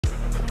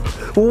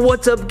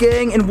What's up,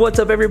 gang, and what's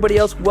up, everybody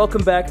else?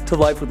 Welcome back to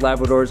Life with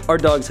Labradors. Our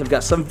dogs have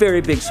got some very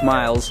big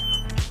smiles.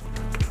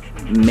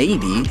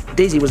 Maybe.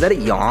 Daisy, was that a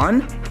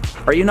yawn?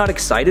 Are you not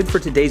excited for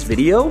today's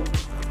video?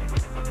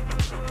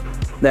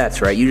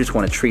 That's right, you just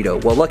want a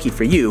Treato. Well, lucky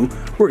for you,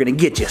 we're gonna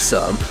get you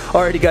some.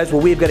 Alrighty, guys,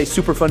 well, we've got a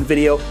super fun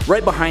video.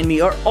 Right behind me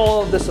are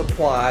all of the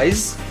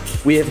supplies.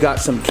 We have got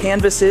some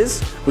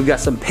canvases, we've got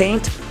some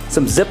paint,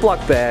 some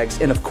Ziploc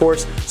bags, and of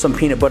course, some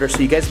peanut butter. So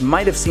you guys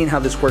might have seen how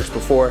this works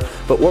before,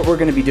 but what we're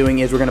gonna be doing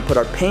is we're gonna put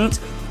our paint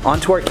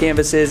onto our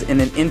canvases and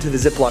then into the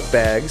Ziploc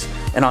bags,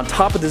 and on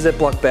top of the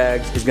Ziploc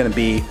bags is gonna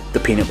be the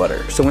peanut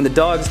butter. So when the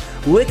dogs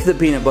lick the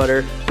peanut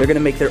butter, they're gonna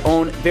make their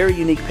own very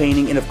unique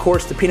painting, and of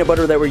course, the peanut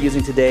butter that we're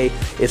using today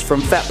is from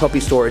Fat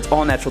Puppy Store. It's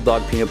all natural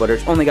dog peanut butter.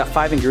 It's only got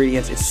 5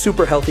 ingredients. It's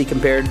super healthy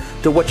compared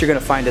to what you're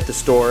gonna find at the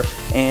store,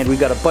 and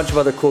we've got a bunch of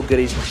other cool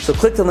goodies. So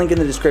click the link in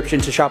the description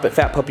to shop at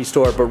Fat Puppy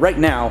Store, but right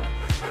now,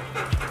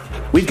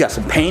 we've got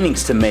some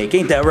paintings to make.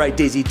 Ain't that right,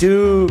 Daisy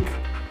Duke?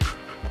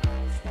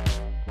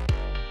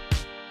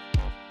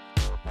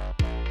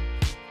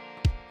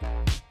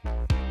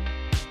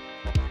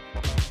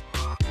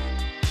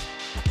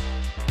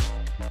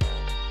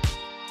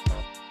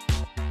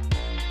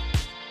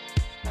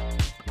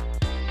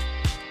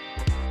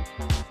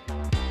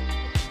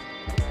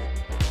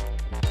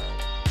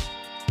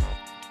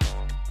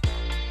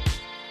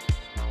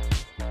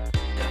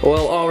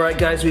 Well, alright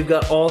guys, we've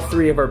got all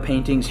 3 of our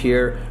paintings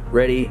here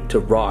ready to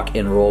rock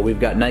and roll. We've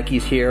got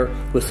Nikes here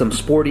with some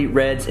sporty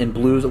reds and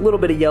blues, a little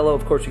bit of yellow,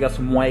 of course we got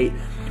some white.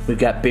 We've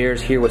got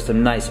bears here with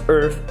some nice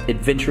earth,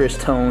 adventurous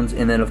tones,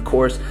 and then of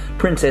course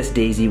Princess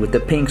Daisy with the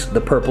pinks, the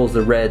purples,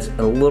 the reds,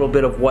 and a little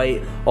bit of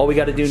white. All we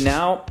gotta do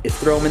now is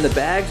throw them in the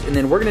bags, and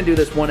then we're gonna do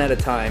this one at a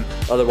time,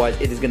 otherwise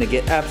it is gonna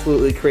get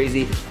absolutely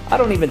crazy. I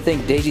don't even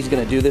think Daisy's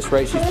gonna do this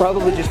right. She's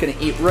probably just gonna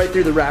eat right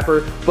through the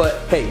wrapper,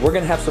 but hey, we're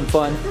gonna have some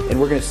fun, and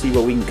we're gonna see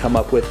what we can come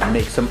up with and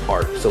make some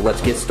art. So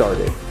let's get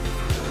started.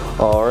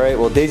 Alright,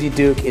 well Daisy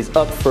Duke is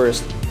up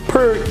first,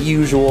 per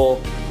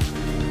usual.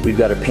 We've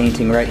got a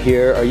painting right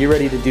here. Are you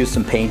ready to do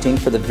some painting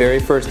for the very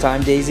first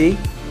time, Daisy?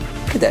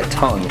 Look at that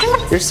tongue.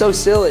 You're so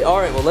silly. All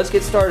right, well, let's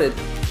get started.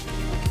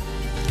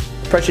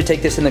 Probably should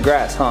take this in the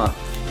grass, huh?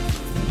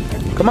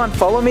 Come on,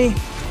 follow me.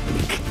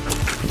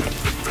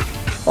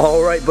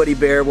 All right, buddy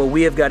bear. Well,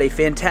 we have got a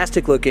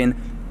fantastic looking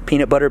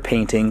peanut butter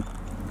painting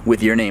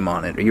with your name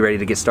on it. Are you ready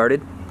to get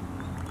started?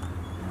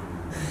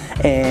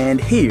 And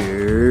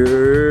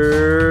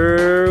here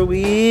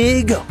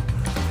we go.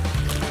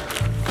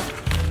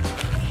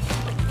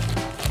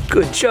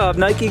 Good job,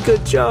 Nike,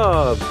 good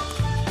job.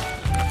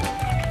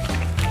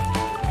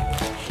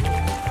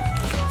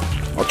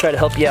 I'll try to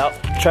help you out.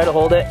 Try to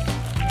hold it.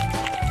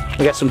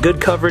 We got some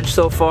good coverage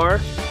so far.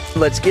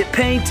 Let's get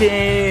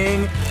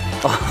painting.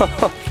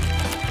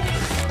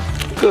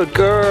 Good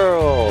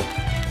girl.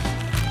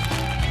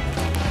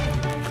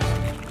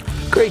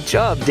 Great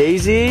job,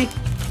 Daisy.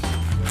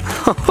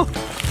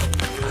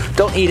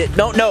 Don't eat it.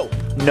 No, no.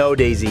 No,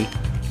 Daisy.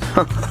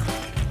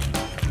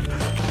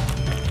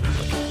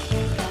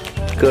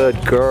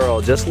 Good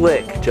girl, just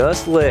lick,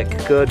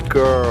 good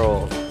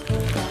girl.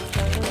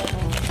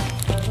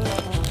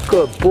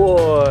 Good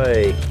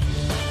boy.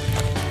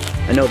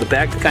 I know the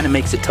bag kind of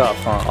makes it tough,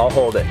 huh? I'll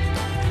hold it.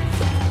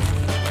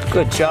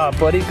 Good job,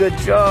 buddy, good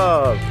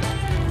job.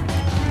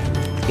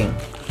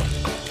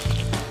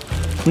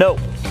 No.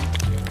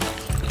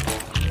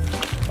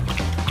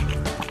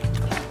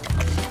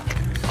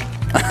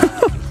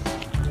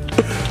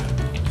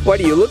 Why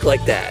do you look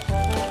like that?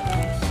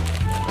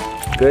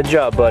 Good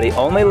job, buddy.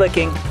 Only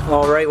licking.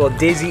 All right, well,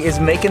 Daisy is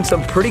making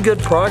some pretty good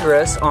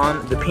progress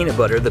on the peanut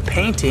butter. The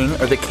painting,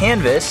 or the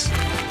canvas,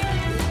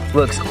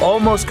 looks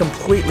almost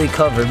completely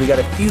covered. We got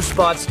a few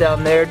spots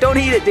down there. Don't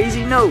eat it,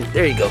 Daisy, no.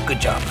 There you go, good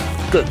job.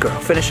 Good girl,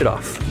 finish it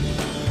off.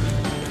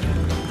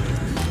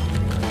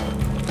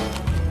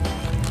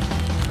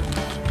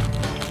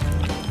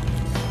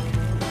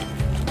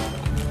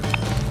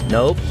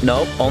 Nope,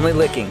 nope, only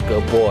licking.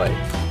 Good boy.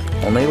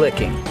 Only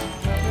licking.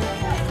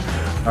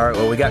 All right,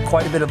 well, we got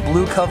quite a bit of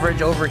blue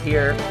coverage over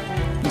here.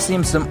 You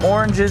see some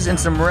oranges and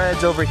some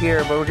reds over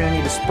here, but we're gonna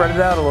need to spread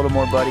it out a little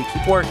more, buddy.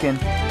 Keep working.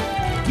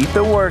 Keep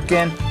it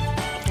working.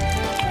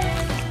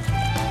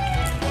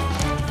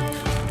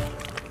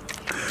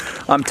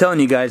 I'm telling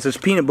you guys, this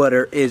peanut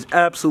butter is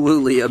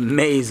absolutely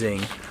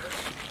amazing.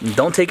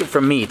 Don't take it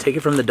from me, take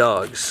it from the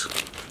dogs.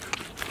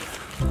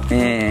 And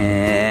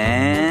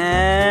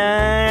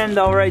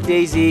all right,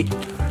 Daisy,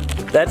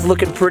 that's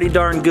looking pretty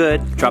darn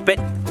good. Drop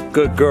it.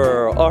 Good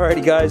girl.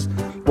 Alrighty, guys.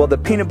 Well, the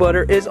peanut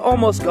butter is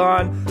almost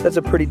gone. That's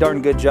a pretty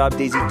darn good job,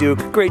 Daisy Duke.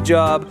 Great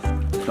job.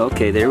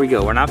 Okay, there we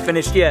go. We're not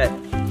finished yet.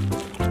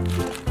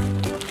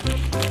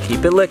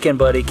 Keep it licking,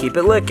 buddy. Keep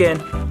it licking.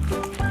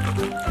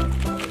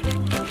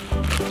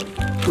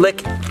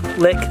 Lick,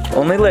 lick,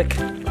 only lick.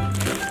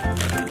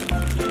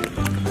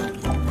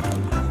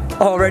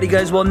 Alrighty,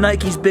 guys. Well,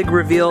 Nike's big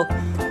reveal.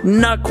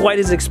 Not quite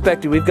as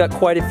expected. We've got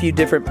quite a few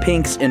different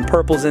pinks and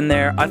purples in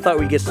there. I thought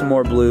we'd get some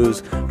more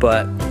blues,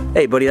 but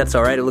hey, buddy, that's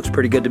all right. It looks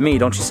pretty good to me,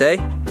 don't you say?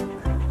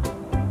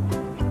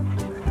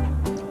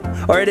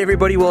 All right,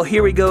 everybody, well,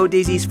 here we go.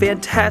 Daisy's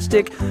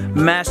fantastic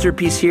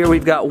masterpiece here.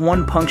 We've got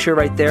one puncture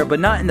right there,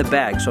 but not in the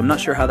bag, so I'm not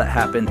sure how that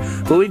happened.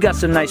 But we've got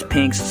some nice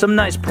pinks, some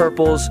nice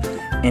purples,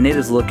 and it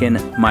is looking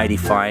mighty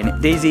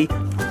fine. Daisy,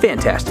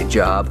 fantastic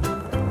job.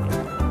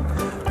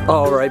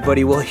 All right,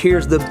 buddy, well,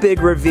 here's the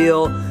big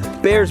reveal.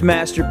 Bear's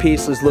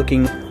masterpiece is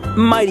looking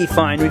mighty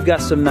fine. We've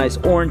got some nice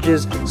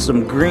oranges,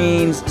 some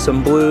greens,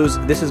 some blues.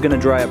 This is gonna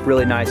dry up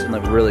really nice and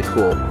look really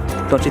cool.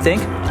 Don't you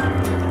think?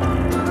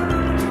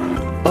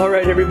 All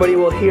right, everybody,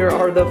 well, here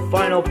are the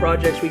final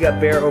projects. We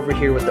got Bear over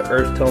here with the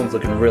earth tones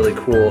looking really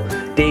cool.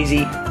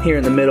 Daisy here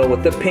in the middle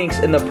with the pinks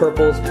and the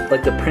purples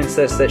like the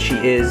princess that she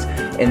is.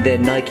 And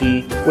then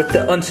Nike with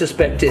the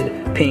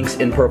unsuspected pinks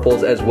and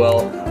purples as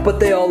well.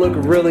 But they all look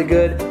really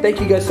good. Thank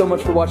you guys so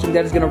much for watching.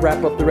 That is gonna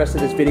wrap up the rest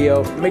of this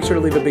video. Make sure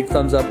to leave a big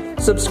thumbs up,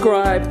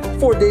 subscribe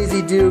for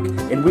Daisy Duke,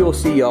 and we will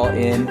see y'all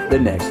in the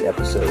next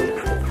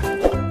episode.